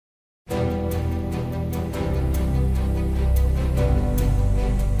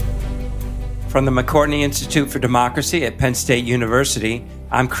From the McCourtney Institute for Democracy at Penn State University,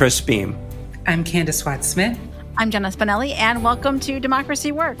 I'm Chris Beam. I'm Candace Watt-Smith. I'm Jenna Spinelli, and welcome to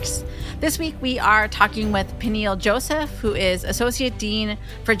Democracy Works. This week, we are talking with Peniel Joseph, who is Associate Dean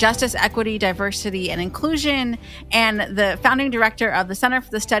for Justice, Equity, Diversity, and Inclusion, and the founding director of the Center for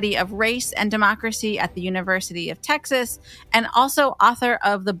the Study of Race and Democracy at the University of Texas, and also author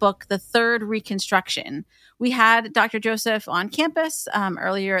of the book, The Third Reconstruction. We had Dr. Joseph on campus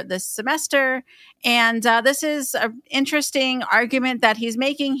earlier this semester, and this is an interesting argument that he's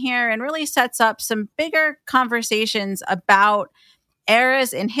making here and really sets up some bigger conversations about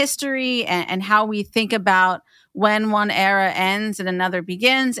eras in history and how we think about when one era ends and another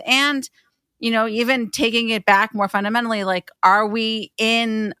begins. And, you know, even taking it back more fundamentally, like, are we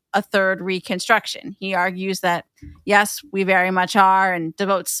in a third reconstruction? He argues that, yes, we very much are, and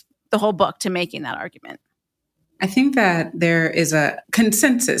devotes the whole book to making that argument. I think that there is a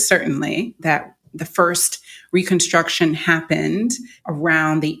consensus, certainly, that the first Reconstruction happened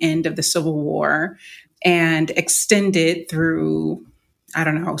around the end of the Civil War and extended through, I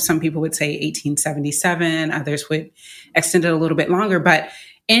don't know, some people would say 1877, others would extend it a little bit longer. But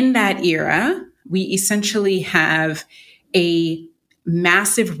in that era, we essentially have a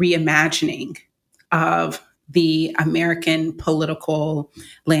massive reimagining of the American political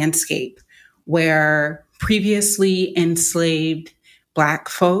landscape, where previously enslaved Black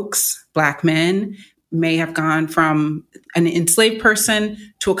folks, Black men, may have gone from an enslaved person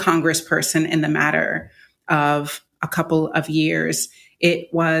to a congressperson in the matter of a couple of years. It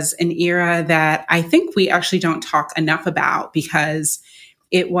was an era that I think we actually don't talk enough about because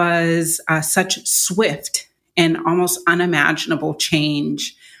it was such swift and almost unimaginable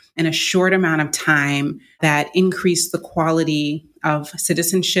change in a short amount of time that increased the quality of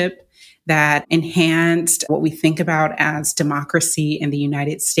citizenship, that enhanced what we think about as democracy in the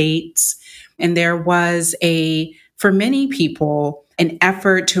United States. And there was for many people, an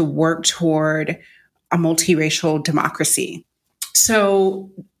effort to work toward a multiracial democracy. So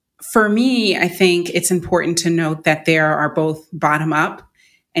for me, I think it's important to note that there are both bottom-up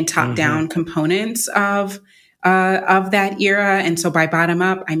and top-down components of that era. And so by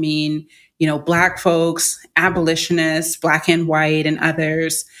bottom-up, I mean, you know, Black folks, abolitionists, Black and white, and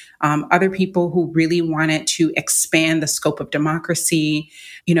others, other people who really wanted to expand the scope of democracy,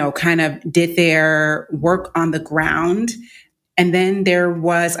 you know, kind of did their work on the ground. And then there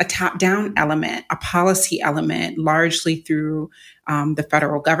was a top-down element, a policy element, largely through the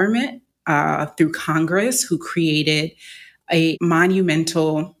federal government, through Congress, who created a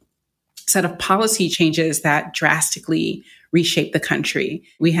monumental set of policy changes that drastically reshaped the country.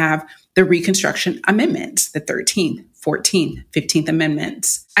 We have the Reconstruction Amendments, the 13th, 14th, 15th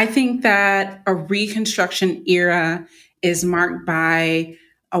Amendments. I think that a Reconstruction era is marked by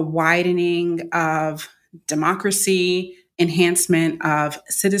a widening of democracy, enhancement of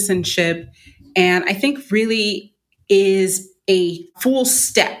citizenship, and I think really is a full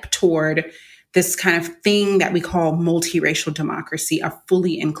step toward this kind of thing that we call multiracial democracy, a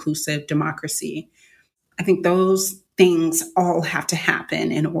fully inclusive democracy. I think those things all have to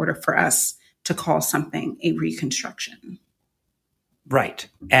happen in order for us to call something a reconstruction. Right.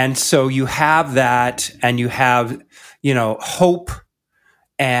 And so you have that, and you have, you know, hope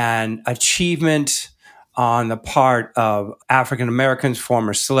and achievement on the part of African Americans,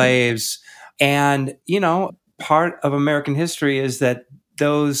 former slaves. And, you know, part of American history is that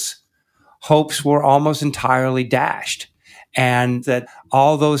those hopes were almost entirely dashed, and that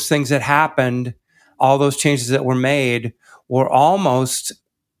all those things that happened, all those changes that were made, were almost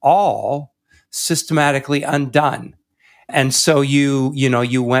all systematically undone. And so you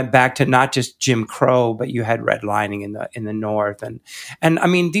went back to not just Jim Crow, but you had redlining in the North. And I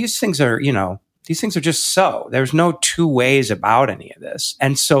mean, these things are just so. There's no two ways about any of this.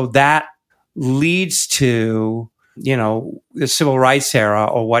 And so that leads to, you know, the Civil Rights era,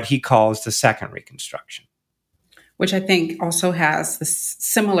 or what he calls the Second Reconstruction, which I think also has the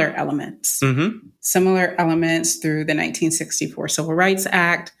similar elements. Similar elements through the 1964 Civil Rights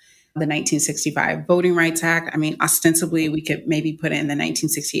Act, the 1965 Voting Rights Act. I mean, ostensibly, we could maybe put in the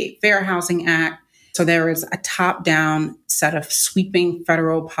 1968 Fair Housing Act. So there is a top-down set of sweeping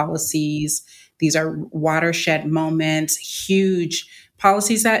federal policies. These are watershed moments, huge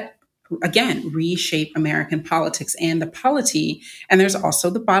policies that, again, reshape American politics and the polity. And there's also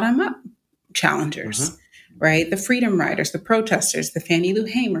the bottom-up challengers, right? The freedom riders, the protesters, the Fannie Lou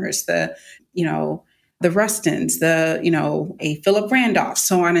Hamers, the Rustins, a Philip Randolph,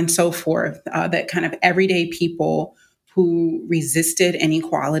 so on and so forth, that kind of everyday people who resisted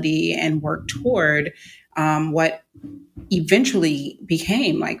inequality and worked toward what eventually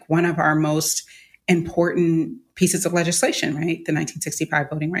became like one of our most important pieces of legislation, right? The 1965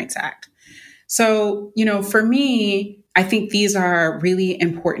 Voting Rights Act. So, for me, I think these are really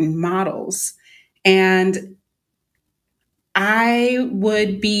important models. And I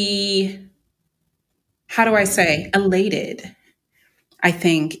would be, how do I say, elated, I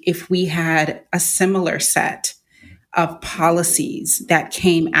think, if we had a similar set of policies that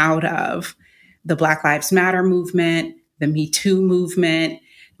came out of the Black Lives Matter movement, the Me Too movement,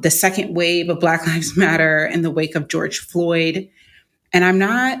 the second wave of Black Lives Matter in the wake of George Floyd. And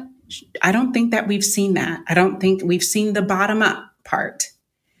I don't think that we've seen that. I don't think we've seen the bottom up part,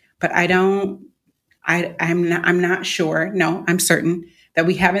 but I'm not sure. No, I'm certain that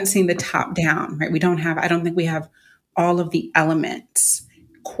we haven't seen the top down, right? I don't think we have all of the elements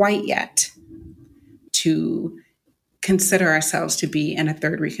quite yet to consider ourselves to be in a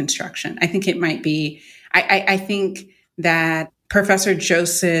third Reconstruction. I think it might be, I think that Professor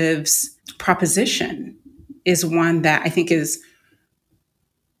Joseph's proposition is one that I think is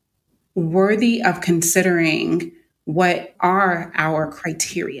worthy of considering. What are our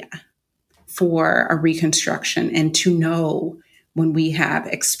criteria for a Reconstruction, and to know when we have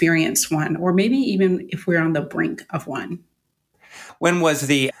experienced one, or maybe even if we're on the brink of one. When was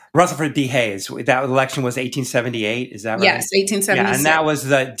the Rutherford B. Hayes? That election was 1878, is that right? Yes, 1876. Yeah, and that was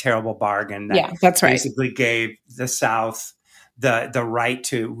the terrible bargain that that's right. Basically gave the South the right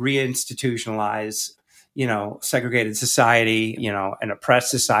to reinstitutionalize, segregated society, an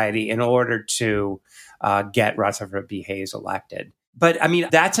oppressed society in order to get Rutherford B. Hayes elected. But I mean,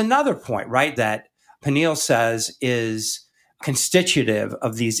 that's another point, right? That Peniel says is constitutive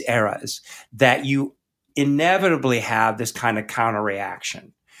of these eras, that you inevitably have this kind of counter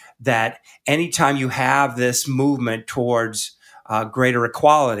reaction, that anytime you have this movement towards greater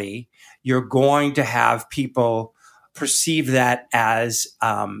equality, you're going to have people perceive that as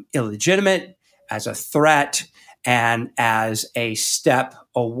illegitimate, as a threat, and as a step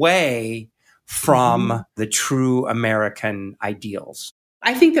away from the true American ideals.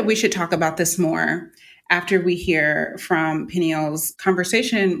 I think that we should talk about this more after we hear from Peniel's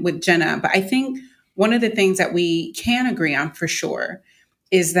conversation with Jenna. But I think one of the things that we can agree on for sure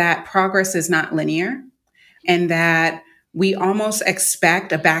is that progress is not linear, and that we almost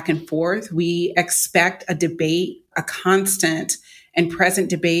expect a back and forth. We expect a debate, a constant and present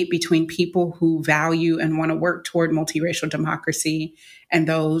debate between people who value and want to work toward multiracial democracy and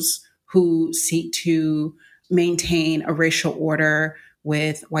those who seek to maintain a racial order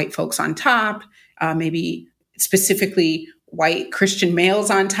with white folks on top, maybe specifically white Christian males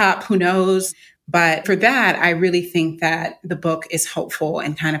on top, who knows? But for that, I really think that the book is helpful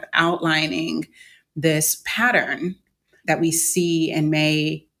in kind of outlining this pattern that we see and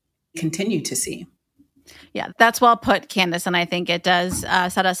may continue to see. Yeah, that's well put, Candace. And I think it does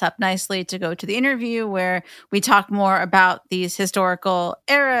set us up nicely to go to the interview where we talk more about these historical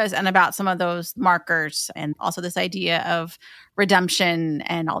eras and about some of those markers, and also this idea of redemption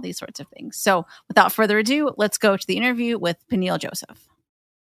and all these sorts of things. So without further ado, let's go to the interview with Peniel Joseph.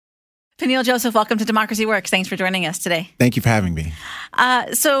 Peniel Joseph, welcome to Democracy Works. Thanks for joining us today. Thank you for having me.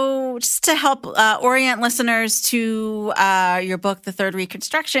 So just to help orient listeners to your book, The Third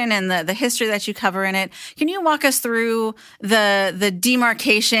Reconstruction, and the history that you cover in it, can you walk us through the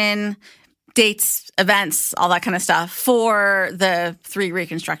demarcation, dates, events, all that kind of stuff for the three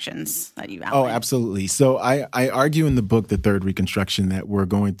reconstructions that you outlined? Oh, absolutely. So I argue in the book, The Third Reconstruction, that we're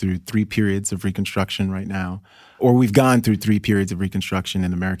going through three periods of Reconstruction right now. Or we've gone through three periods of Reconstruction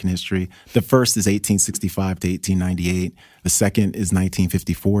in American history. The first is 1865 to 1898. The second is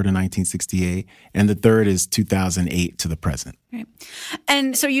 1954 to 1968. And the third is 2008 to the present. Right.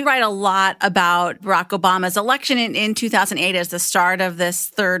 And so you write a lot about Barack Obama's election in 2008 as the start of this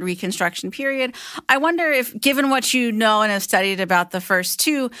third Reconstruction period. I wonder if, given what you know and have studied about the first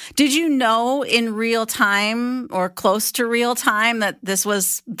two, did you know in real time or close to real time that this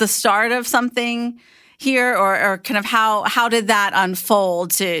was the start of something here, or kind of how did that unfold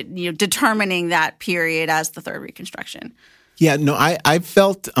to determining that period as the third Reconstruction? Yeah, no, I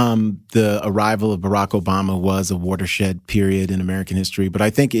felt the arrival of Barack Obama was a watershed period in American history, but I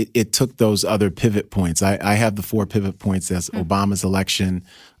think it took those other pivot points. I have the four pivot points as Obama's election,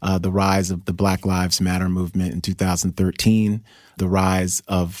 the rise of the Black Lives Matter movement in 2013, the rise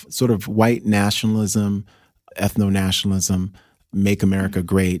of sort of white nationalism, ethno-nationalism, Make America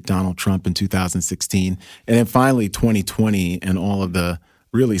Great, Donald Trump in 2016, and then finally 2020 and all of the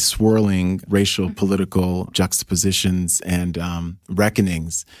really swirling racial political juxtapositions and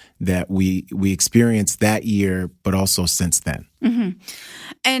reckonings that we experienced that year, but also since then. Mm-hmm.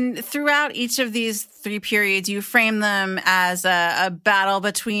 And throughout each of these three periods, you frame them as a battle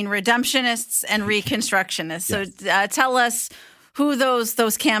between redemptionists and reconstructionists. Yes. So tell us who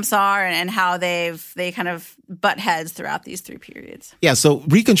those camps are and how they kind of butt heads throughout these three periods. Yeah, so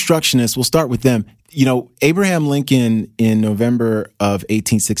Reconstructionists, we'll start with them. You know, Abraham Lincoln in November of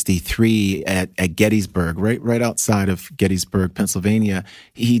 1863 at Gettysburg, right outside of Gettysburg, Pennsylvania,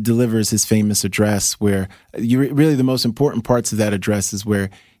 he delivers his famous address where really the most important parts of that address is where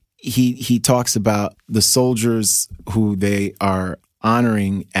he talks about the soldiers who they are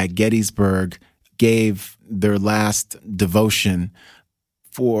honoring at Gettysburg gave their last devotion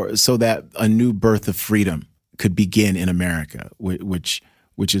so that a new birth of freedom could begin in America, which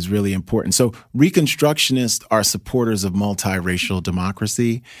is really important. So Reconstructionists are supporters of multiracial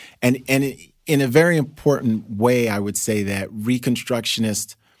democracy. And in a very important way, I would say that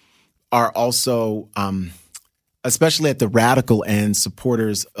Reconstructionists are also, especially at the radical end,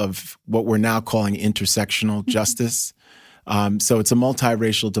 supporters of what we're now calling intersectional justice. So it's a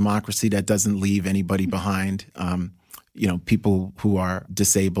multiracial democracy that doesn't leave anybody behind. You know, people who are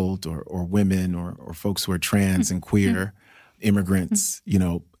disabled or women or folks who are trans and queer, immigrants, you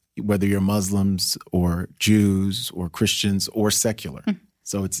know, whether you're Muslims or Jews or Christians or secular.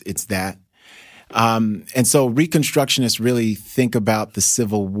 So it's that. And so Reconstructionists really think about the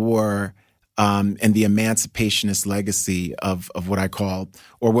Civil War and the emancipationist legacy of what I call,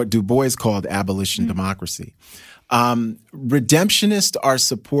 or what Du Bois called, abolition democracy. Redemptionists are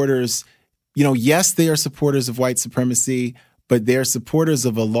supporters, you know, yes, they are supporters of white supremacy, but they're supporters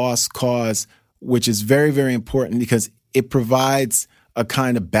of a lost cause, which is very, very important because it provides a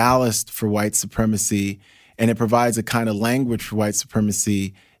kind of ballast for white supremacy and it provides a kind of language for white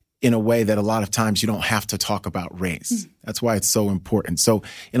supremacy in a way that a lot of times you don't have to talk about race. That's why it's so important. So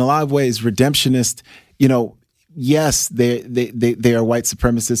in a lot of ways, redemptionists, you know, yes, they are white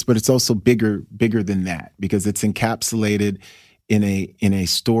supremacists, but it's also bigger than that because it's encapsulated in a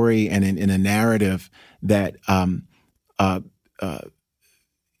story and in a narrative that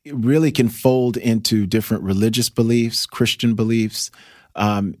it really can fold into different religious beliefs, Christian beliefs.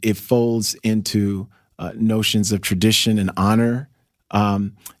 It folds into notions of tradition and honor.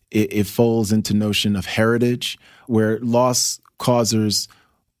 It folds into notion of heritage, where lost causers,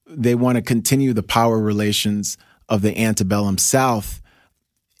 they want to continue the power relations of the antebellum South.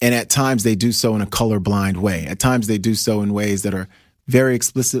 And at times they do so in a colorblind way. At times they do so in ways that are very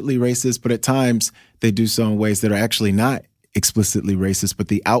explicitly racist, but at times they do so in ways that are actually not explicitly racist, but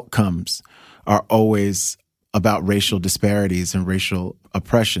the outcomes are always about racial disparities and racial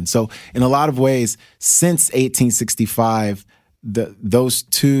oppression. So in a lot of ways, since 1865, those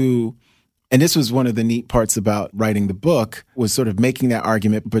two, and this was one of the neat parts about writing the book, was sort of making that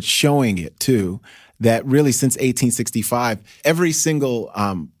argument, but showing it too, that really since 1865, every single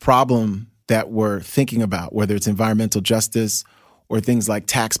problem that we're thinking about, whether it's environmental justice or things like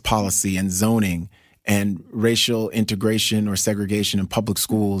tax policy and zoning and racial integration or segregation in public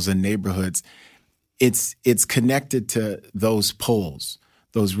schools and neighborhoods, it's connected to those poles,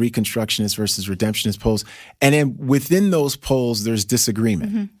 those Reconstructionist versus Redemptionist poles. And then within those poles, there's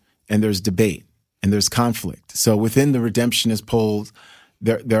disagreement and there's debate and there's conflict. So within the Redemptionist poles,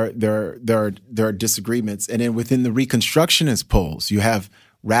 there are disagreements. And then within the Reconstructionist poles, you have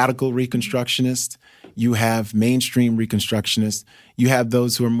radical Reconstructionists, you have mainstream Reconstructionists, you have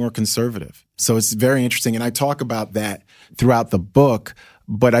those who are more conservative. So it's very interesting. And I talk about that throughout the book.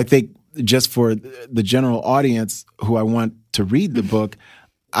 But I think just for the general audience who I want to read the book,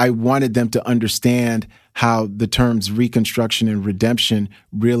 I wanted them to understand how the terms Reconstruction and redemption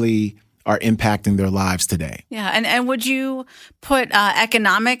really are impacting their lives today. Yeah. And would you put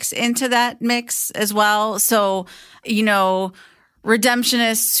economics into that mix as well? So, you know,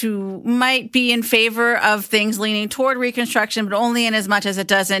 redemptionists who might be in favor of things leaning toward Reconstruction, but only in as much as it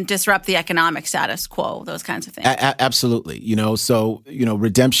doesn't disrupt the economic status quo, those kinds of things. Absolutely. You know, so, you know,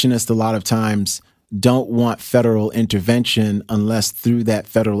 redemptionists a lot of times don't want federal intervention unless through that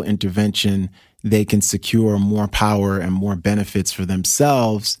federal intervention, they can secure more power and more benefits for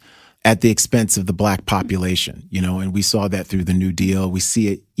themselves at the expense of the Black population, you know, and we saw that through the New Deal. We see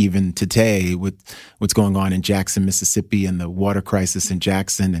it even today with what's going on in Jackson, Mississippi, and the water crisis in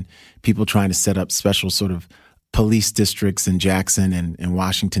Jackson, and people trying to set up special sort of police districts in Jackson and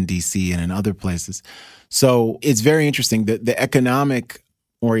Washington, D.C., and in other places. So it's very interesting that the economic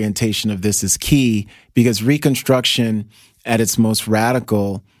orientation of this is key because Reconstruction at its most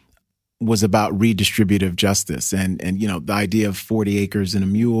radical was about redistributive justice. And the idea of 40 acres and a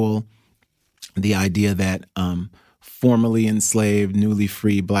mule, the idea that formerly enslaved, newly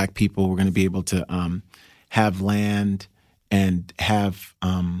free Black people were going to be able to have land and have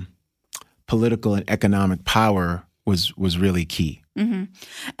political and economic power was really key. Mm-hmm.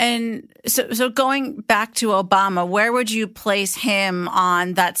 And so going back to Obama, where would you place him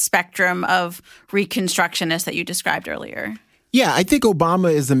on that spectrum of reconstructionists that you described earlier? Yeah, I think Obama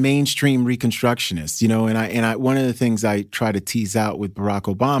is a mainstream reconstructionist, and I one of the things I try to tease out with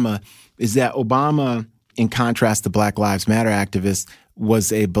Barack Obama is that Obama, in contrast to Black Lives Matter activists,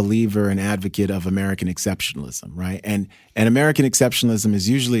 was a believer and advocate of American exceptionalism, right? And American exceptionalism is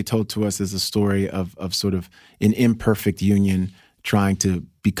usually told to us as a story of sort of an imperfect union trying to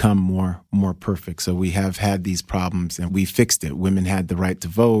become more perfect. So we have had these problems and we fixed it. Women had the right to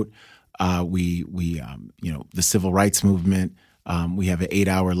vote. The civil rights movement. We have an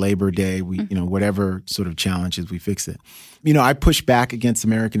 8-hour Labor Day. Whatever sort of challenges, we fix it. I push back against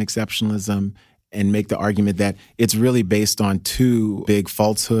American exceptionalism and make the argument that it's really based on two big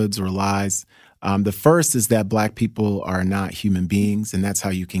falsehoods or lies. The first is that Black people are not human beings, and that's how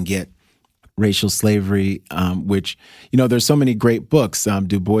you can get racial slavery, which, there's so many great books,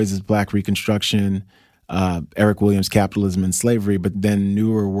 Du Bois's Black Reconstruction, Eric Williams' Capitalism and Slavery, but then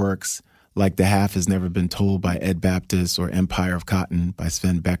newer works like The Half Has Never Been Told by Ed Baptist or Empire of Cotton by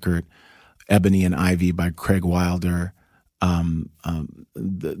Sven Beckert, Ebony and Ivy by Craig Wilder,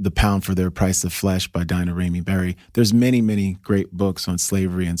 The Pound for Their Price of Flesh by Dinah Ramey Berry. There's many, many great books on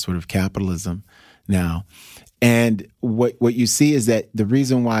slavery and sort of capitalism now. And what you see is that the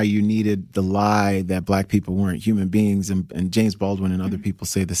reason why you needed the lie that Black people weren't human beings, and James Baldwin and other people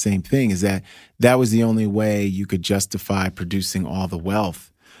say the same thing, is that was the only way you could justify producing all the wealth.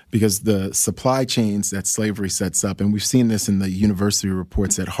 Because the supply chains that slavery sets up, and we've seen this in the university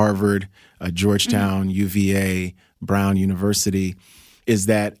reports at Harvard, Georgetown, UVA, Brown University, is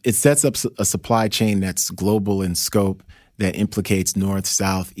that it sets up a supply chain that's global in scope, that implicates north,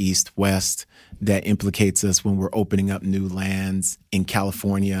 south, east, west, that implicates us when we're opening up new lands in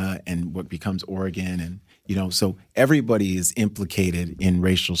California and what becomes Oregon. And, so everybody is implicated in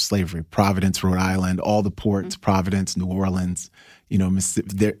racial slavery. Providence, Rhode Island, all the ports, Providence, New Orleans,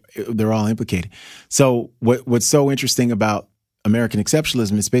 Mississippi, they're all implicated. So what's so interesting about American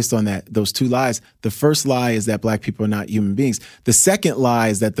exceptionalism is based on those two lies. The first lie is that Black people are not human beings. The second lie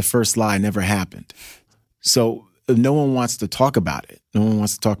is that the first lie never happened. So no one wants to talk about it. No one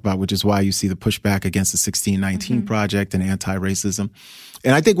wants to talk about it, which is why you see the pushback against the 1619 Project and anti-racism.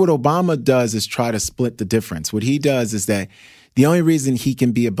 And I think what Obama does is try to split the difference. What he does is that the only reason he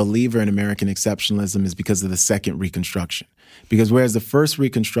can be a believer in American exceptionalism is because of the second Reconstruction. Because whereas the first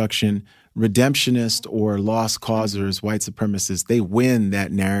Reconstruction, redemptionists or lost causers, white supremacists, they win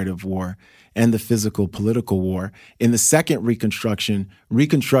that narrative war and the physical political war. In the second Reconstruction,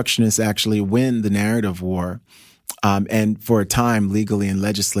 Reconstructionists actually win the narrative war. And for a time, legally and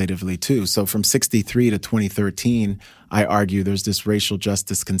legislatively, too. So from 1963 to 2013, I argue there's this racial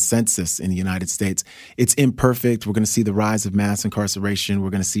justice consensus in the United States. It's imperfect. We're going to see the rise of mass incarceration.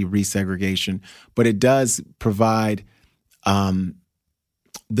 We're going to see resegregation. But it does provide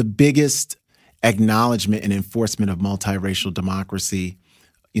the biggest acknowledgement and enforcement of multiracial democracy,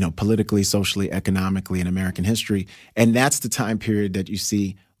 politically, socially, economically in American history. And that's the time period that you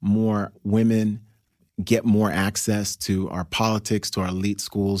see more women get more access to our politics, to our elite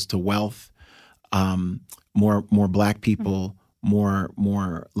schools, to wealth, more Black people, more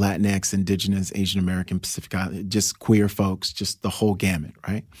Latinx, Indigenous, Asian American, Pacific Island, just queer folks, just the whole gamut,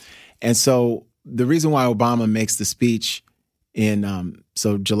 right? And so the reason why Obama makes the speech in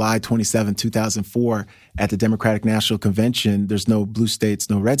July 27, 2004 at the Democratic National Convention, there's no blue states,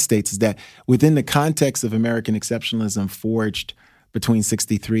 no red states, is that within the context of American exceptionalism forged between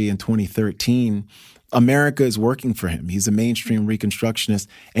 1963 and 2013, America is working for him. He's a mainstream Reconstructionist.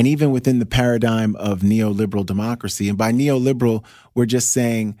 And even within the paradigm of neoliberal democracy, and by neoliberal, we're just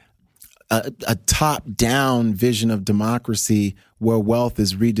saying a top-down vision of democracy where wealth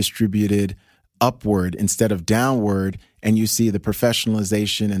is redistributed upward instead of downward, and you see the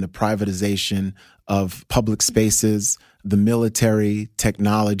professionalization and the privatization of public spaces, the military,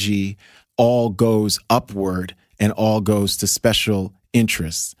 technology, all goes upward and all goes to special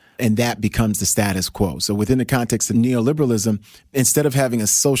interests. And that becomes the status quo. So within the context of neoliberalism, instead of having a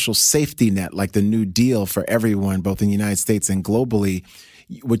social safety net like the New Deal for everyone, both in the United States and globally,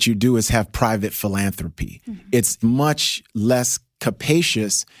 what you do is have private philanthropy. Mm-hmm. It's much less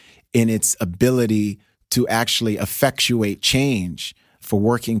capacious in its ability to actually effectuate change for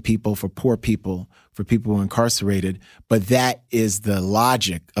working people, for poor people, for people who are incarcerated, but that is the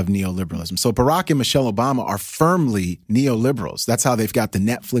logic of neoliberalism. So Barack and Michelle Obama are firmly neoliberals. That's how they've got the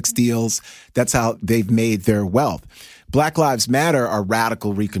Netflix deals. That's how they've made their wealth. Black Lives Matter are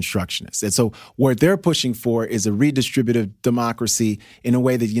radical reconstructionists. And so what they're pushing for is a redistributive democracy in a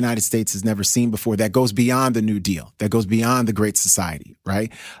way that the United States has never seen before, that goes beyond the New Deal, that goes beyond the Great Society,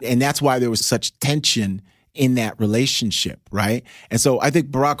 right? And that's why there was such tension in that relationship, right? And so I think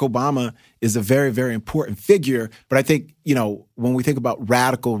Barack Obama is a very, very important figure. But I think, when we think about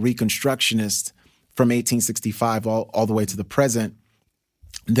radical reconstructionists from 1865 all the way to the present,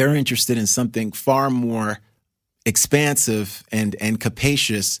 they're interested in something far more expansive and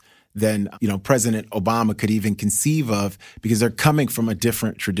capacious than President Obama could even conceive of, because they're coming from a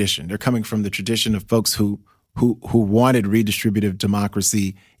different tradition. They're coming from the tradition of folks who wanted redistributive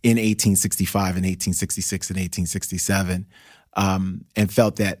democracy in 1865 and 1866 and 1867, and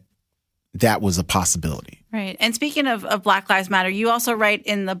felt that was a possibility. Right. And speaking of Black Lives Matter, you also write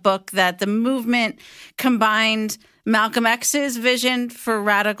in the book that the movement combined Malcolm X's vision for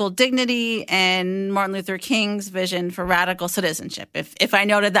radical dignity and Martin Luther King's vision for radical citizenship. If I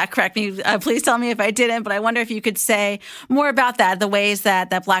noted that correctly, please tell me if I didn't. But I wonder if you could say more about that, the ways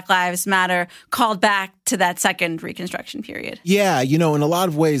that Black Lives Matter called back to that second Reconstruction period. Yeah, in a lot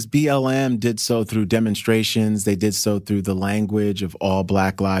of ways, BLM did so through demonstrations. They did so through the language of all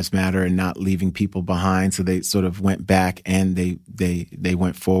Black Lives Matter and not leaving people behind. So they sort of went back and they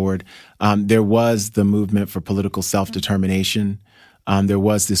went forward. There was the movement for political self-determination. There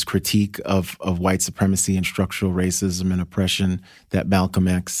was this critique of white supremacy and structural racism and oppression that Malcolm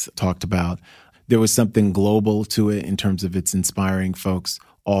X talked about. There was something global to it in terms of its inspiring folks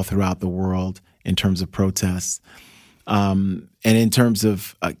all throughout the world in terms of protests. And in terms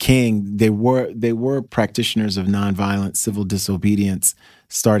of King, they were practitioners of nonviolent civil disobedience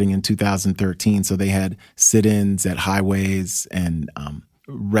starting in 2013. So they had sit-ins at highways and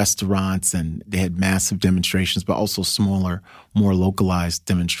restaurants, and they had massive demonstrations, but also smaller, more localized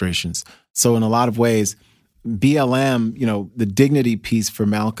demonstrations. So in a lot of ways, BLM, the dignity piece for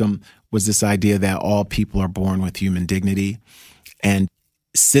Malcolm was this idea that all people are born with human dignity, and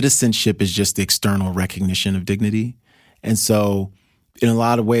citizenship is just the external recognition of dignity. And so in a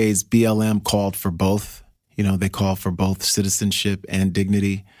lot of ways, BLM called for both. They called for both citizenship and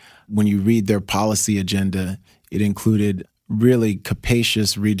dignity. When you read their policy agenda, it included really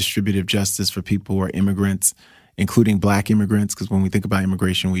capacious redistributive justice for people who are immigrants, including Black immigrants, because when we think about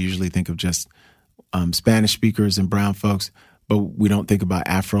immigration, we usually think of just Spanish speakers and brown folks, but we don't think about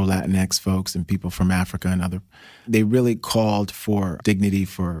Afro-Latinx folks and people from Africa and other. They really called for dignity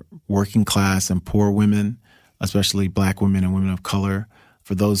for working class and poor women, especially Black women and women of color.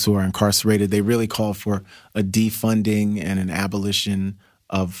 For those who are incarcerated, they really called for a defunding and an abolition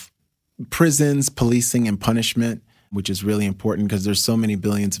of prisons, policing, and punishment, which is really important because there's so many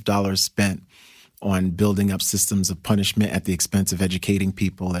billions of dollars spent on building up systems of punishment at the expense of educating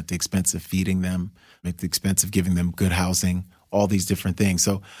people, at the expense of feeding them, at the expense of giving them good housing, all these different things.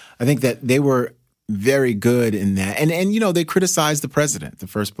 So I think that they were very good in that. And they criticized the president, the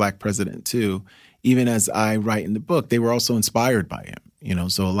first Black president too. Even as I write in the book, they were also inspired by him.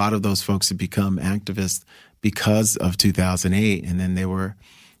 So a lot of those folks had become activists because of 2008. And then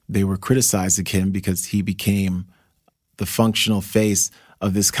they were criticizing him because he became the functional face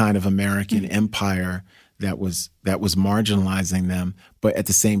of this kind of American empire that was marginalizing them, but at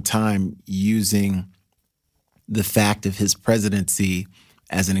the same time using the fact of his presidency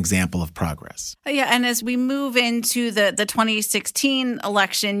as an example of progress. Yeah, and as we move into the 2016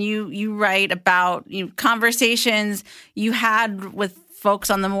 election, you write about conversations you had with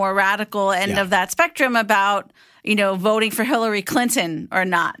folks on the more radical end of that spectrum about voting for Hillary Clinton or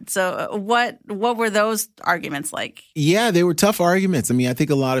not. So what were those arguments like? Yeah, they were tough arguments. I mean, I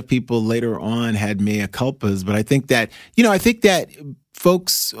think a lot of people later on had mea culpas, but I think that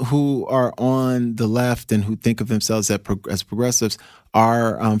folks who are on the left and who think of themselves as progressives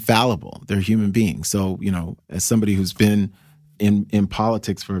are fallible. They're human beings. So, as somebody who's been in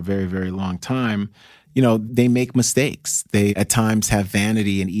politics for a very, very long time, they make mistakes. They at times have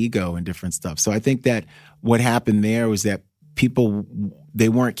vanity and ego and different stuff. So I think that what happened there was that people, they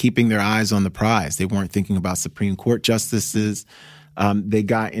weren't keeping their eyes on the prize. They weren't thinking about Supreme Court justices. They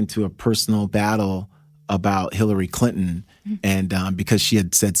got into a personal battle about Hillary Clinton and because she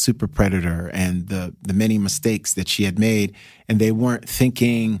had said super predator and the many mistakes that she had made. And they weren't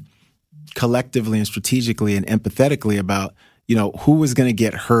thinking collectively and strategically and empathetically about, who was going to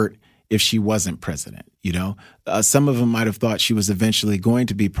get hurt if she wasn't president. Some of them might have thought she was eventually going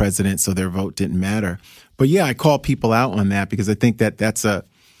to be president, so their vote didn't matter. But yeah, I call people out on that because I think that that's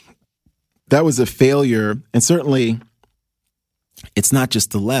that was a failure. And certainly it's not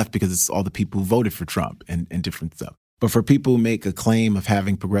just the left, because it's all the people who voted for Trump and different stuff. But for people who make a claim of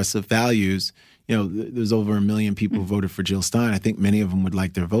having progressive values, there's over 1 million people who voted for Jill Stein. I think many of them would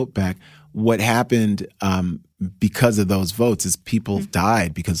like their vote back. What happened because of those votes is people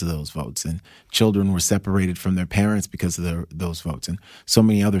died because of those votes, and children were separated from their parents because of those votes, and so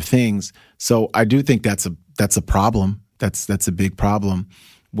many other things. So I do think that's a problem. That's a big problem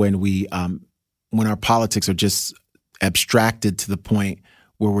when when our politics are just abstracted to the point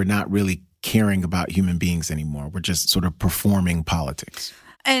where we're not really caring about human beings anymore. We're just sort of performing politics.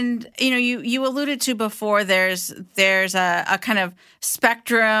 And, you alluded to before, there's a kind of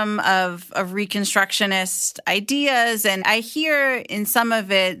spectrum of Reconstructionist ideas. And I hear in some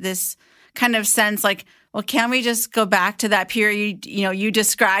of it this kind of sense like, well, can we just go back to that period, you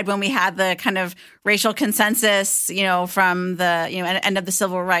described when we had the kind of racial consensus, from the, end of the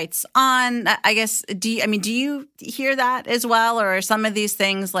civil rights on, I guess, do you hear that as well? Or are some of these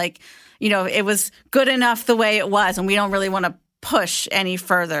things like, it was good enough the way it was and we don't really want to push any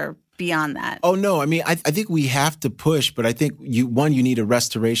further beyond that? Oh, no. I think we have to push, but I think you need a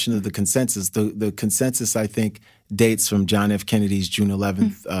restoration of the consensus. The consensus, I think, dates from John F. Kennedy's June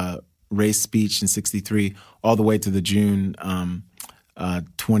 11th race speech in 1963 all the way to the June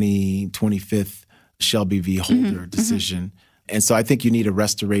 25th Shelby v. Holder decision. And so I think you need a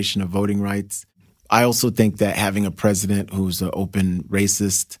restoration of voting rights. I also think that having a president who's an open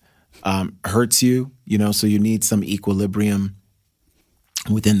racist hurts you, so you need some equilibrium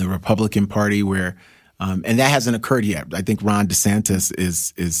within the Republican Party where, and that hasn't occurred yet. I think Ron DeSantis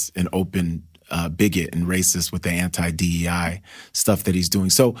is an open bigot and racist with the anti-DEI stuff that he's doing.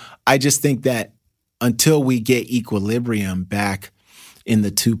 So I just think that until we get equilibrium back in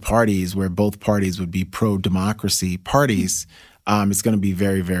the two parties where both parties would be pro-democracy parties, it's going to be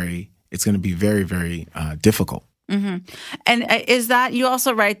very, very difficult. Mm-hmm. And is that, you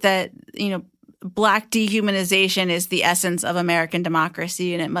also write that, Black dehumanization is the essence of American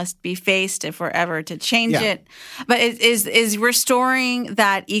democracy, and it must be faced if we're ever to change it. But is restoring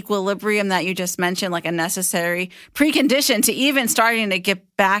that equilibrium that you just mentioned like a necessary precondition to even starting to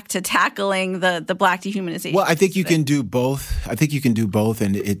get back to tackling the Black dehumanization? Well, I think you can do both.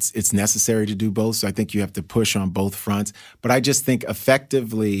 And it's necessary to do both. So I think you have to push on both fronts. But I just think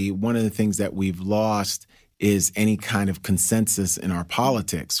effectively one of the things that we've lost is any kind of consensus in our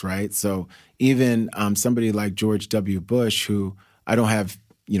politics, right? So even somebody like George W. Bush, who I don't have,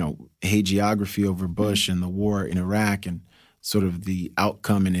 hagiography over Bush and the war in Iraq and sort of the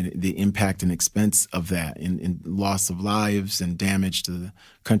outcome and the impact and expense of that in loss of lives and damage to the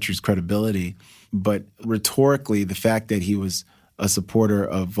country's credibility. But rhetorically, the fact that he was a supporter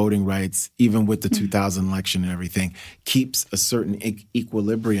of voting rights, even with the 2000 election and everything, keeps a certain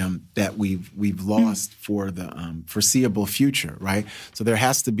equilibrium that we've lost for the foreseeable future, right? So there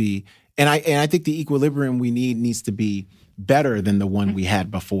has to be, and I think the equilibrium we needs to be better than the one we had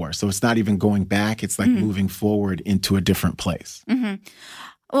before. So it's not even going back; it's like moving forward into a different place. Mm-hmm.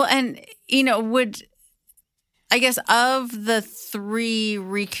 Well, and I guess of the three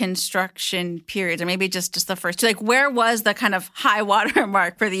Reconstruction periods, or maybe just the first two, like where was the kind of high water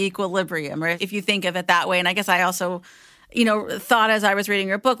mark for the equilibrium, or if you think of it that way? And I guess I also, thought as I was reading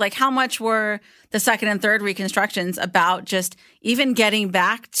your book, like how much were the second and third Reconstructions about just even getting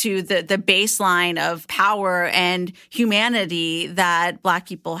back to the baseline of power and humanity that Black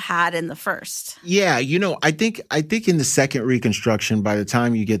people had in the first? Yeah, I think in the second Reconstruction, by the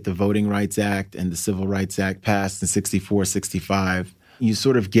time you get the Voting Rights Act and the Civil Rights Act passed in 64, 65, you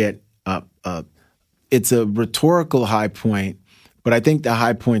sort of get it's a rhetorical high point, but I think the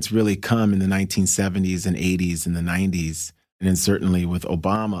high points really come in the 1970s and 80s and the 90s, and then certainly with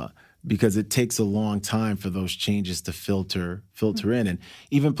Obama, because it takes a long time for those changes to filter in. And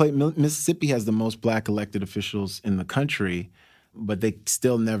even Mississippi has the most Black elected officials in the country, but they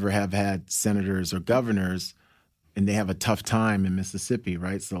still never have had senators or governors, and they have a tough time in Mississippi,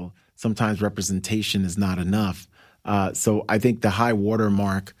 right? So sometimes representation is not enough. So I think the high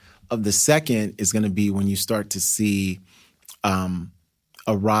watermark of the second is going to be when you start to see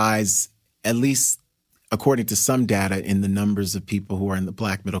a rise, at least according to some data, in the numbers of people who are in the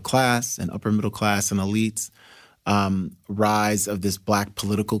Black middle class and upper middle class and elites, rise of this Black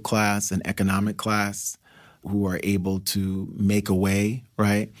political class and economic class who are able to make a way,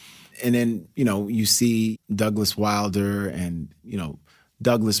 right? And then, you see Douglas Wilder and,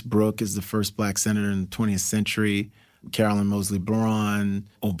 Douglas Brooke is the first Black senator in the 20th century, Carolyn Moseley Braun,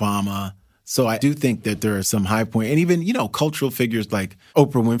 Obama. So I do think that there are some high point, and even, cultural figures like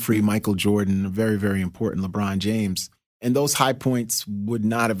Oprah Winfrey, Michael Jordan, very, very important, LeBron James. And those high points would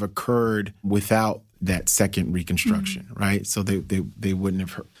not have occurred without that second Reconstruction, right? So they wouldn't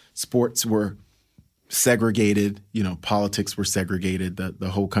have. Sports were segregated, politics were segregated. The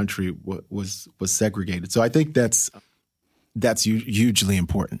whole country was segregated. So I think that's hugely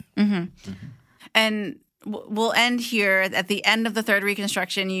important. Mm-hmm. Mm-hmm. And we'll end here. At the end of the third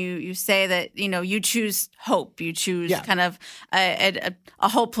Reconstruction, you say that, you choose hope. You choose kind of a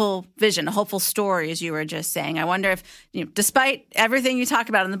hopeful vision, a hopeful story, as you were just saying. I wonder if, despite everything you talk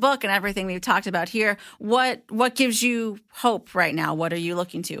about in the book and everything we've talked about here, what gives you hope right now? What are you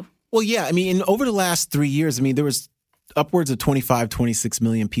looking to? Well, yeah, over the last 3 years, there was upwards of 25, 26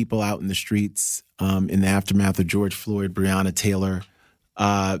 million people out in the streets in the aftermath of George Floyd, Breonna Taylor.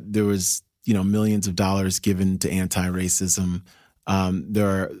 There was millions of dollars given to anti-racism. There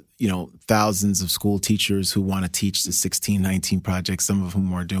are, thousands of school teachers who want to teach the 1619 Project, some of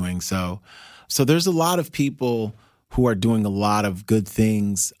whom are doing so. So there's a lot of people who are doing a lot of good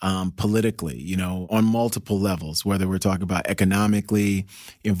things politically, on multiple levels, whether we're talking about economically,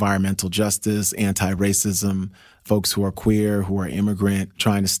 environmental justice, anti-racism, folks who are queer, who are immigrant,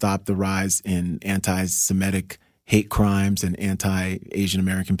 trying to stop the rise in anti-Semitic hate crimes and anti-Asian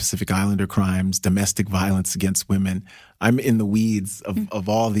American Pacific Islander crimes, domestic violence against women. I'm in the weeds of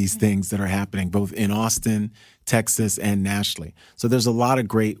all these things that are happening, both in Austin, Texas, and nationally. So there's a lot of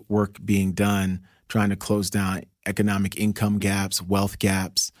great work being done trying to close down economic income gaps, wealth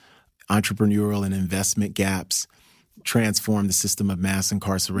gaps, entrepreneurial and investment gaps, transform the system of mass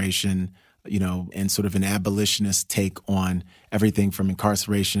incarceration, and sort of an abolitionist take on everything from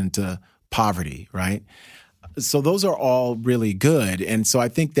incarceration to poverty, right? So those are all really good. And so I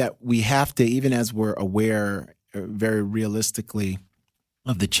think that we have to, even as we're aware very realistically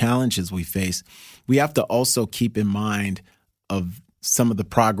of the challenges we face, we have to also keep in mind of some of the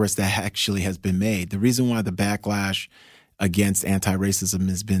progress that actually has been made. The reason why the backlash against anti-racism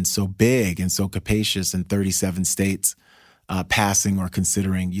has been so big and so capacious in 37 states passing or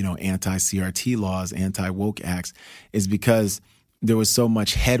considering, anti-CRT laws, anti-woke acts, is because there was so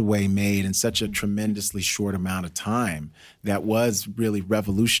much headway made in such a tremendously short amount of time that was really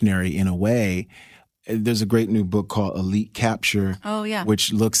revolutionary in a way. There's a great new book called Elite Capture,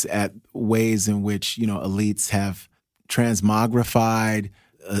 which looks at ways in which, elites have transmogrified,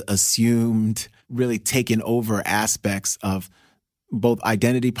 assumed, really taken over aspects of both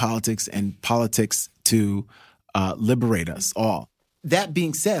identity politics and politics to liberate us all. That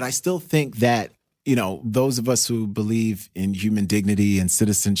being said, I still think that, those of us who believe in human dignity and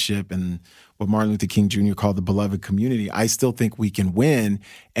citizenship and what Martin Luther King Jr. called the beloved community, I still think we can win.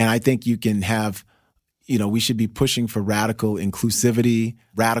 And I think you can have, we should be pushing for radical inclusivity,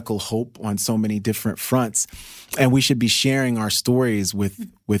 radical hope on so many different fronts. And we should be sharing our stories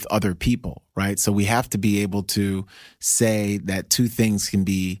with other people, right? So we have to be able to say that two things can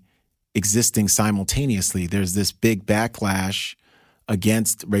be existing simultaneously. There's this big backlash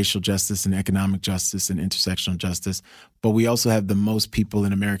against racial justice and economic justice and intersectional justice, but we also have the most people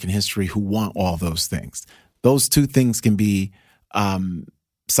in American history who want all those things. Those two things can be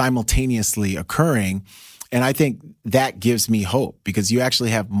simultaneously occurring, and I think that gives me hope because you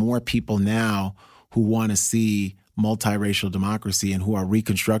actually have more people now who want to see multiracial democracy and who are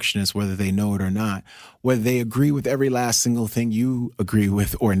Reconstructionists, whether they know it or not, whether they agree with every last single thing you agree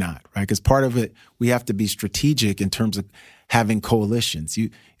with or not, right? Because part of it, we have to be strategic in terms of having coalitions.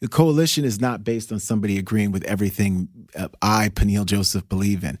 The coalition is not based on somebody agreeing with everything I, Peniel Joseph,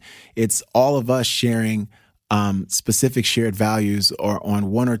 believe in. It's all of us sharing specific shared values or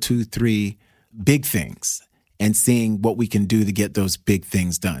on one or two, three big things and seeing what we can do to get those big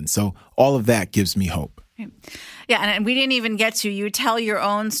things done. So all of that gives me hope. Yeah, and we didn't even get to, you tell your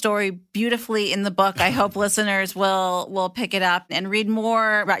own story beautifully in the book. I hope listeners will pick it up and read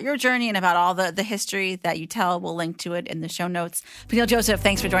more about your journey and about all the history that you tell. We'll link to it in the show notes. Peniel Joseph,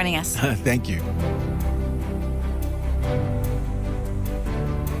 thanks for joining us. Thank you.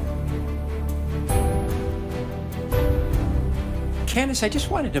 Candace, I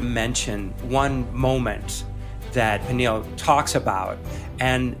just wanted to mention one moment that Peniel talks about,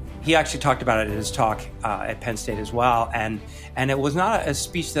 and he actually talked about it in his talk at Penn State as well, and it was not a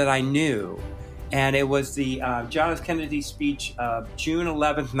speech that I knew, and it was the John F. Kennedy speech of June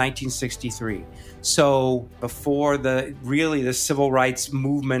 11th, 1963. So before the civil rights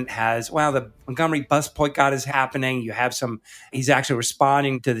movement the Montgomery bus boycott is happening. You have he's actually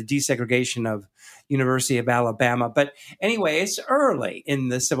responding to the desegregation of University of Alabama. But anyway, it's early in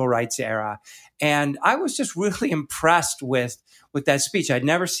the civil rights era. And I was just really impressed with that speech. I'd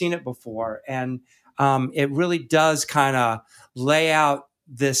never seen it before. And it really does kind of lay out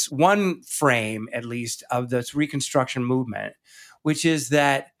this one frame, at least, of this Reconstruction movement, which is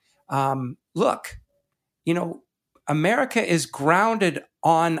that, look, America is grounded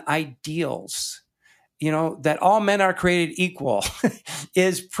on ideals. That all men are created equal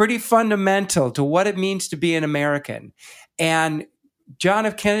is pretty fundamental to what it means to be an American. And John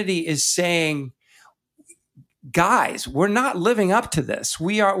F. Kennedy is saying, guys, we're not living up to this.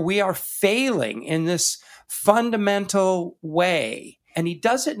 We are failing in this fundamental way. And he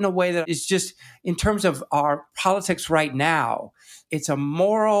does it in a way that is just, in terms of our politics right now, it's a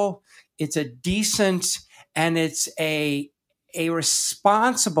moral, it's a decent, and it's a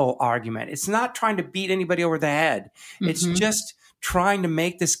responsible argument. It's not trying to beat anybody over the head. Mm-hmm. It's just trying to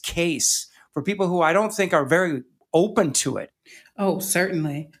make this case for people who I don't think are very open to it. Oh,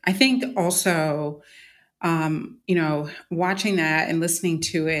 certainly. I think also, watching that and listening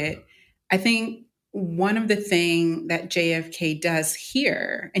to it, I think one of the things that JFK does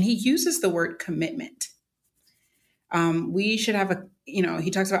here, and he uses the word commitment. We should have he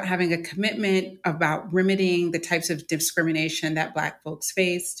talks about having a commitment about remedying the types of discrimination that Black folks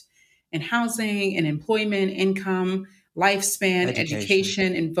faced in housing and employment, income, lifespan,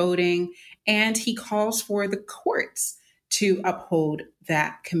 education, and voting. And he calls for the courts to uphold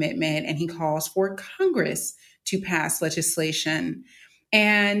that commitment. And he calls for Congress to pass legislation.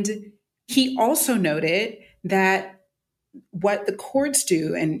 And he also noted that what the courts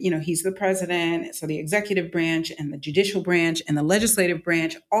do, and, he's the president, so the executive branch and the judicial branch and the legislative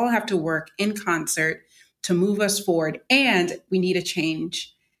branch all have to work in concert to move us forward. And we need a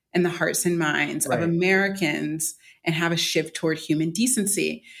change in the hearts and minds of Americans and have a shift toward human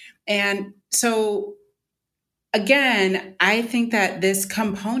decency. And so, again, I think that this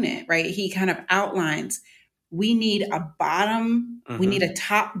component, he kind of outlines, we need a bottom, we need a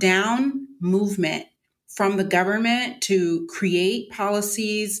top-down movement from the government to create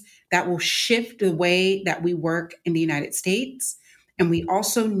policies that will shift the way that we work in the United States. And we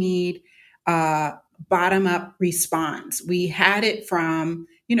also need a bottom-up response. We had it from,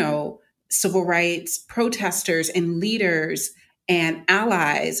 civil rights protesters and leaders and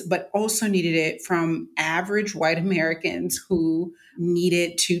allies, but also needed it from average white Americans who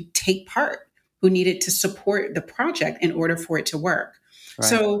needed to take part, who needed to support the project in order for it to work. Right.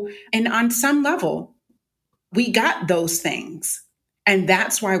 So, and on some level, we got those things. And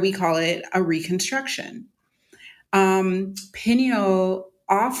that's why we call it a reconstruction. Peniel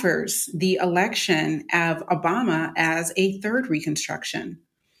offers the election of Obama as a third reconstruction.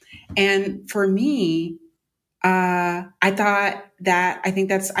 And for me, I think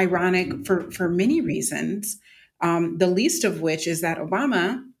that's ironic for many reasons, the least of which is that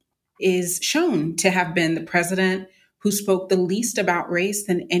Obama is shown to have been the president who spoke the least about race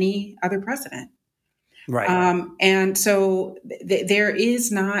than any other president. Right. And so there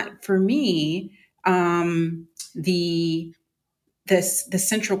is not, for me, the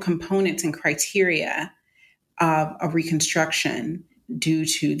central components and criteria of a reconstruction due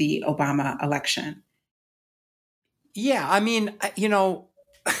to the Obama election. Yeah, I mean,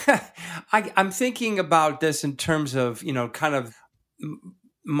 I'm thinking about this in terms of, kind of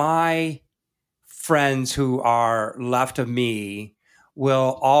my friends who are left of me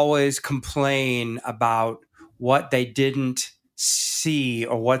will always complain about what they didn't see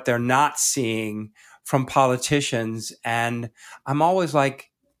or what they're not seeing from politicians. And I'm always like,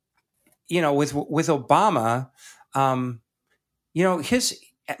 with Obama, his,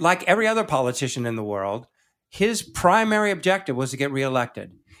 like every other politician in the world, his primary objective was to get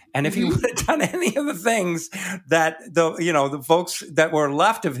reelected. And if he would have done any of the things that the folks that were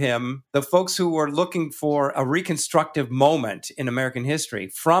left of him, the folks who were looking for a reconstructive moment in American history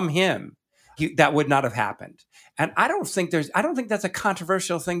from him, that would not have happened. And I don't think that's a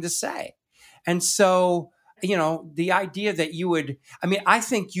controversial thing to say. And so, the idea that I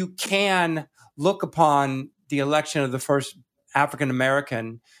think you can look upon the election of the first African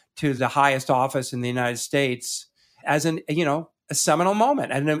American to the highest office in the United States as a seminal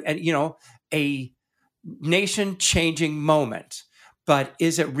moment and a nation-changing moment. But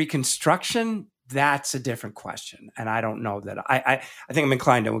is it reconstruction? That's a different question. And I don't know that I think I'm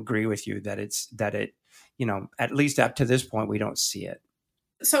inclined to agree with you that it at least up to this point, we don't see it.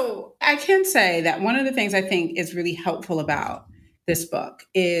 So I can say that one of the things I think is really helpful about this book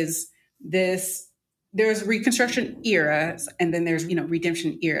is there's Reconstruction eras and then there's,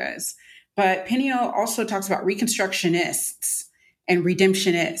 redemption eras. But Peniel also talks about Reconstructionists and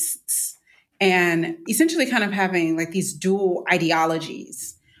redemptionists, and essentially kind of having like these dual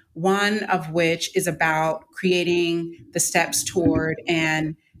ideologies, one of which is about creating the steps toward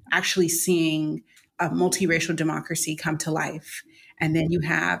and actually seeing a multiracial democracy come to life. And then you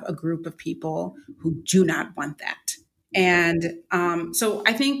have a group of people who do not want that. And so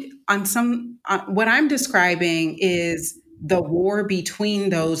I think what I'm describing is the war between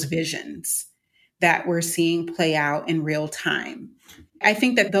those visions that we're seeing play out in real time. I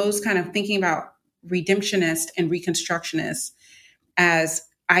think that those kind of thinking about redemptionist and reconstructionist as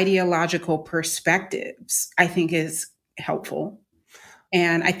ideological perspectives, I think is helpful.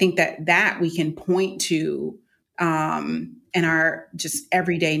 And I think that we can point to in our just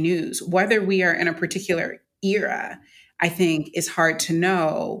everyday news, whether we are in a particular era, I think is hard to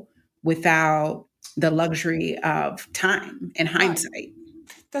know without the luxury of time and hindsight. Right.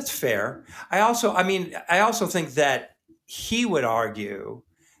 That's fair. I also think that he would argue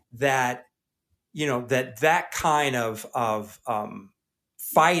that, that kind of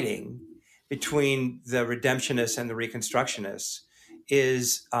fighting between the redemptionists and the reconstructionists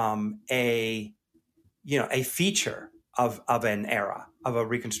is a feature of an era, of a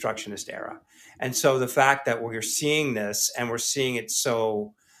reconstructionist era. And so the fact that we're seeing this and we're seeing it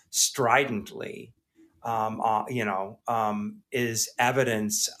so stridently, is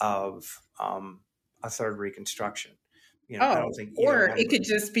evidence of a third reconstruction. I don't think or it could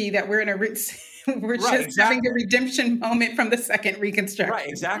just be that we're in having a redemption moment from the second reconstruction. Right,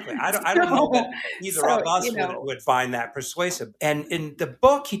 exactly. I don't know that either of us would find that persuasive. And in the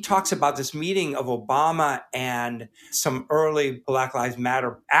book, he talks about this meeting of Obama and some early Black Lives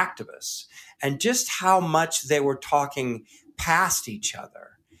Matter activists and just how much they were talking past each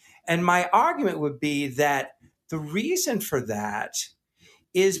other. And my argument would be that the reason for that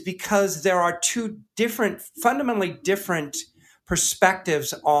is because there are two fundamentally different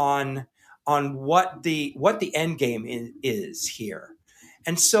perspectives on what the end game is here.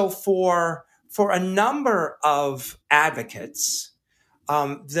 And so for a number of advocates,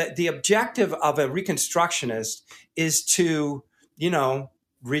 the objective of a reconstructionist is to,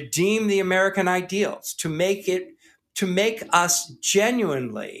 redeem the American ideals, to make us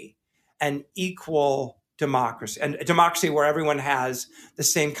genuinely an equal democracy, and a democracy where everyone has the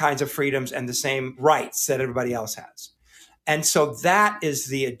same kinds of freedoms and the same rights that everybody else has. And so that is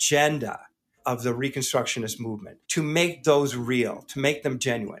the agenda of the Reconstructionist movement, to make those real, to make them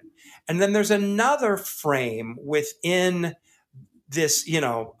genuine. And then there's another frame within this,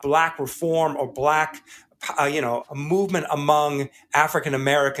 Black reform or Black, a movement among African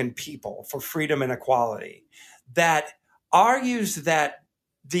American people for freedom and equality that argues that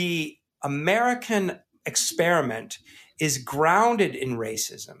the American experiment is grounded in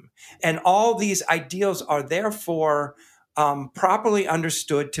racism, and all these ideals are therefore properly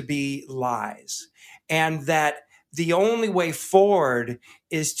understood to be lies, and that the only way forward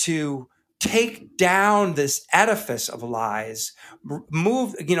is to take down this edifice of lies,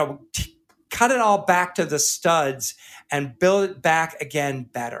 cut it all back to the studs and build it back again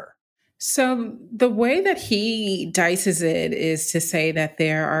better. So the way that he dices it is to say that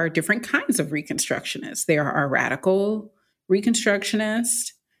there are different kinds of reconstructionists. There are radical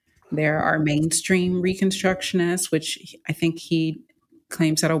reconstructionists. There are mainstream reconstructionists, which I think he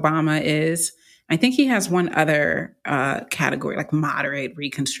claims that Obama is. I think he has one other category, like moderate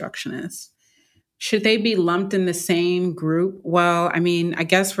reconstructionists. Should they be lumped in the same group? Well, I mean, I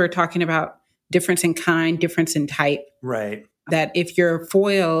guess we're talking about difference in kind, difference in type. Right. That if your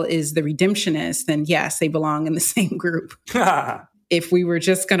foil is the redemptionist, then yes, they belong in the same group. If we were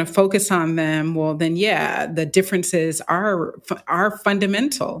just going to focus on them, well, then yeah, the differences are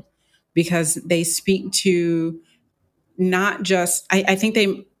fundamental because they speak to not just, I think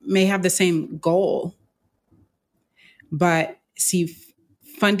they may have the same goal, but see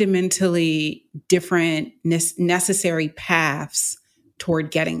fundamentally different necessary paths toward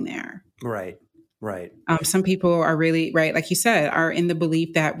getting there. Right. Right. Some people are really, right, like you said, are in the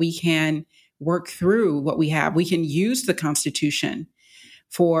belief that we can work through what we have. We can use the Constitution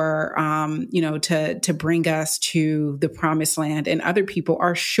for, to bring us to the promised land. And other people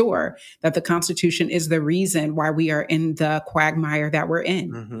are sure that the Constitution is the reason why we are in the quagmire that we're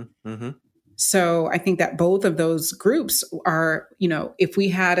in. Mm-hmm, mm-hmm. So I think that both of those groups are, if we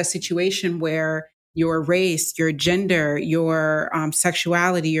had a situation where your race, your gender, your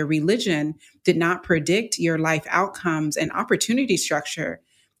sexuality, your religion did not predict your life outcomes and opportunity structure,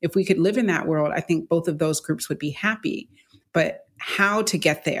 if we could live in that world, I think both of those groups would be happy. But how to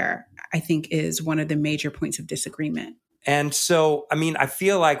get there, I think, is one of the major points of disagreement. And so, I mean, I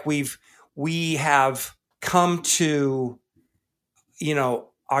feel like we have come to,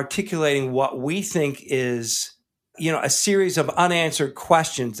 articulating what we think is, a series of unanswered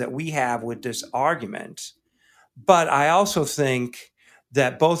questions that we have with this argument. But I also think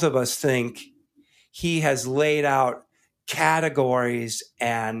that both of us think he has laid out categories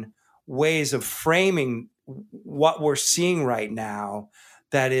and ways of framing what we're seeing right now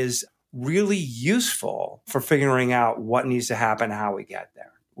that is really useful for figuring out what needs to happen, how we get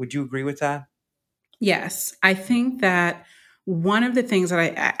there. Would you agree with that? Yes. I think that one of the things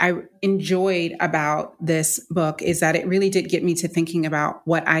that I enjoyed about this book is that it really did get me to thinking about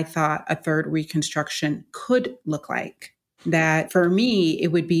what I thought a third Reconstruction could look like. That for me, it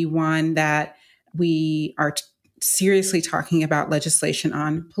would be one that we are seriously talking about legislation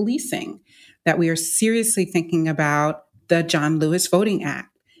on policing, that we are seriously thinking about the John Lewis Voting Act,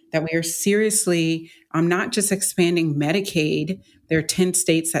 that we are seriously not just expanding Medicaid. There are 10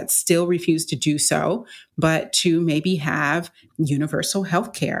 states that still refuse to do so, but to maybe have universal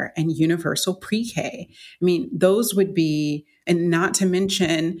health care and universal pre-K. I mean, those would be, and not to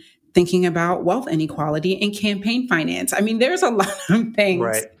mention thinking about wealth inequality and campaign finance. I mean, there's a lot of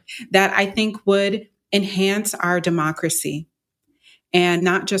things that I think would enhance our democracy and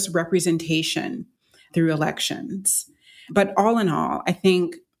not just representation through elections. But all in all, I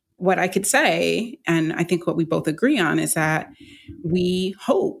think what I could say, and I think what we both agree on, is that we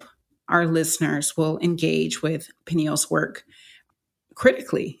hope our listeners will engage with Peniel's work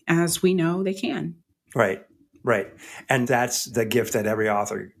critically, as we know they can. Right. And that's the gift that every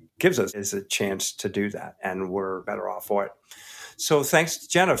author gives us, is a chance to do that, and we're better off for it. So thanks,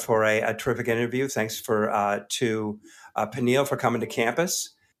 Jenna, for a terrific interview. Thanks to Peniel for coming to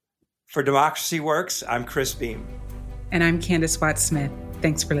campus. For Democracy Works, I'm Chris Beam. And I'm Candace Watts-Smith.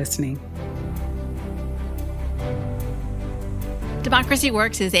 Thanks for listening. Democracy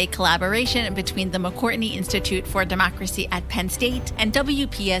Works is a collaboration between the McCourtney Institute for Democracy at Penn State and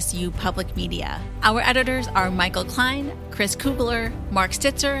WPSU Public Media. Our editors are Michael Klein, Chris Kugler, Mark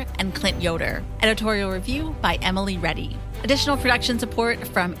Stitzer, and Clint Yoder. Editorial review by Emily Reddy. Additional production support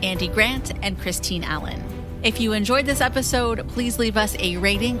from Andy Grant and Christine Allen. If you enjoyed this episode, please leave us a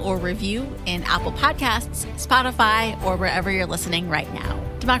rating or review in Apple Podcasts, Spotify, or wherever you're listening right now.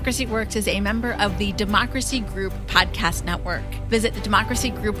 Democracy Works is a member of the Democracy Group Podcast Network. Visit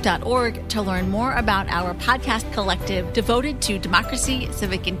democracygroup.org to learn more about our podcast collective devoted to democracy,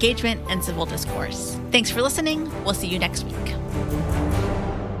 civic engagement, and civil discourse. Thanks for listening. We'll see you next week.